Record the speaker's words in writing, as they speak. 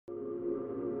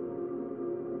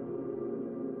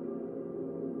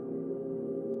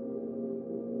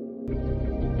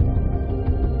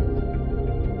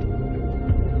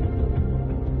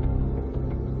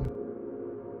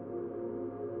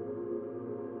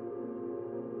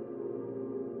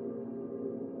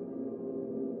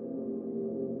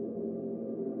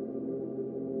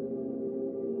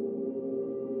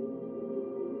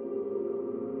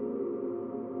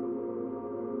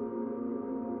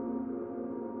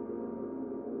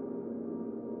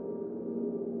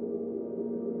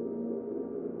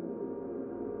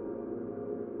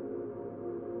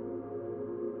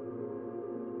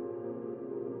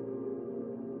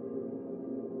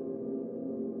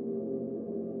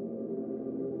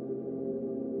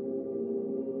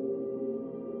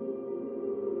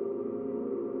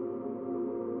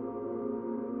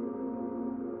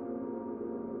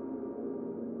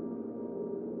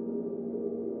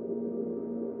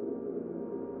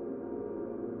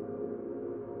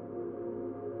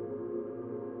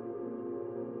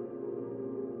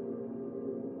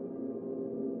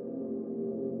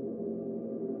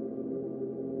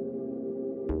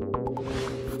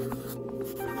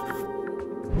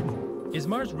Is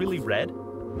Mars really red?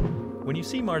 When you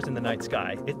see Mars in the night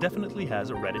sky, it definitely has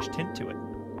a reddish tint to it.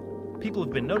 People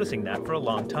have been noticing that for a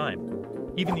long time.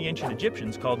 Even the ancient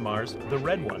Egyptians called Mars the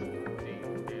Red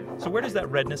One. So where does that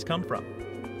redness come from?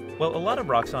 Well, a lot of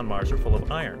rocks on Mars are full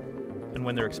of iron, and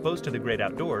when they're exposed to the great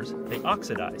outdoors, they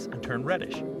oxidize and turn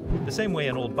reddish, the same way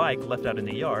an old bike left out in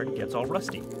the yard gets all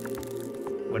rusty.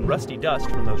 When rusty dust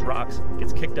from those rocks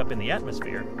gets kicked up in the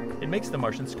atmosphere, it makes the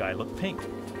Martian sky look pink.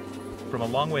 From a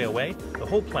long way away, the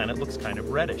whole planet looks kind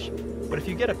of reddish, but if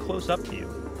you get a close-up view,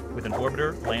 with an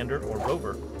orbiter, lander, or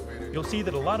rover, you'll see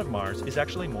that a lot of Mars is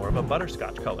actually more of a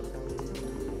butterscotch color.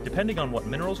 Depending on what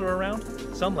minerals are around,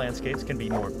 some landscapes can be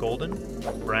more golden,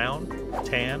 brown,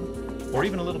 tan, or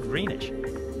even a little greenish.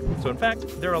 So in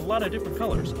fact, there are a lot of different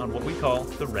colors on what we call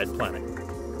the red planet.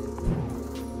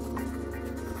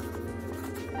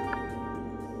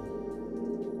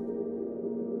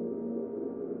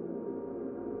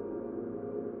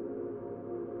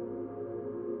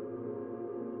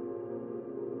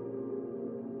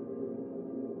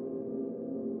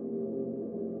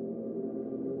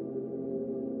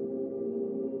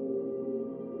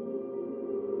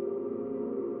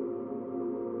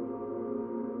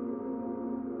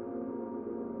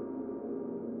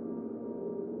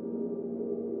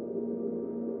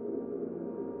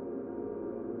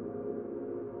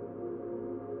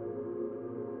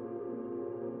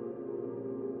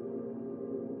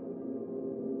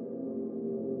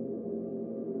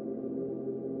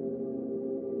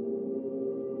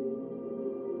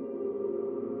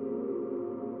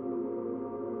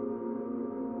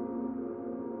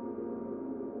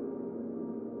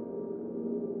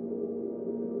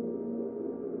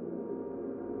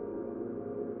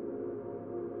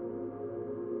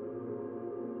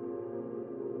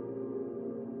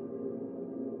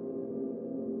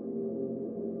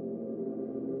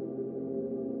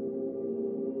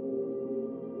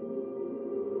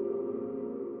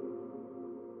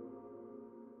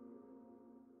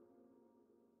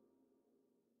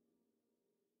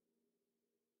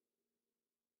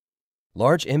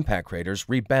 Large impact craters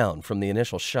rebound from the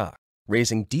initial shock,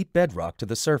 raising deep bedrock to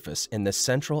the surface in the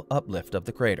central uplift of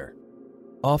the crater.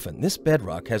 Often, this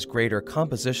bedrock has greater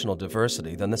compositional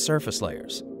diversity than the surface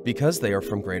layers because they are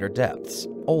from greater depths,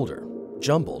 older,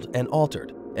 jumbled and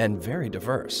altered, and very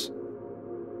diverse.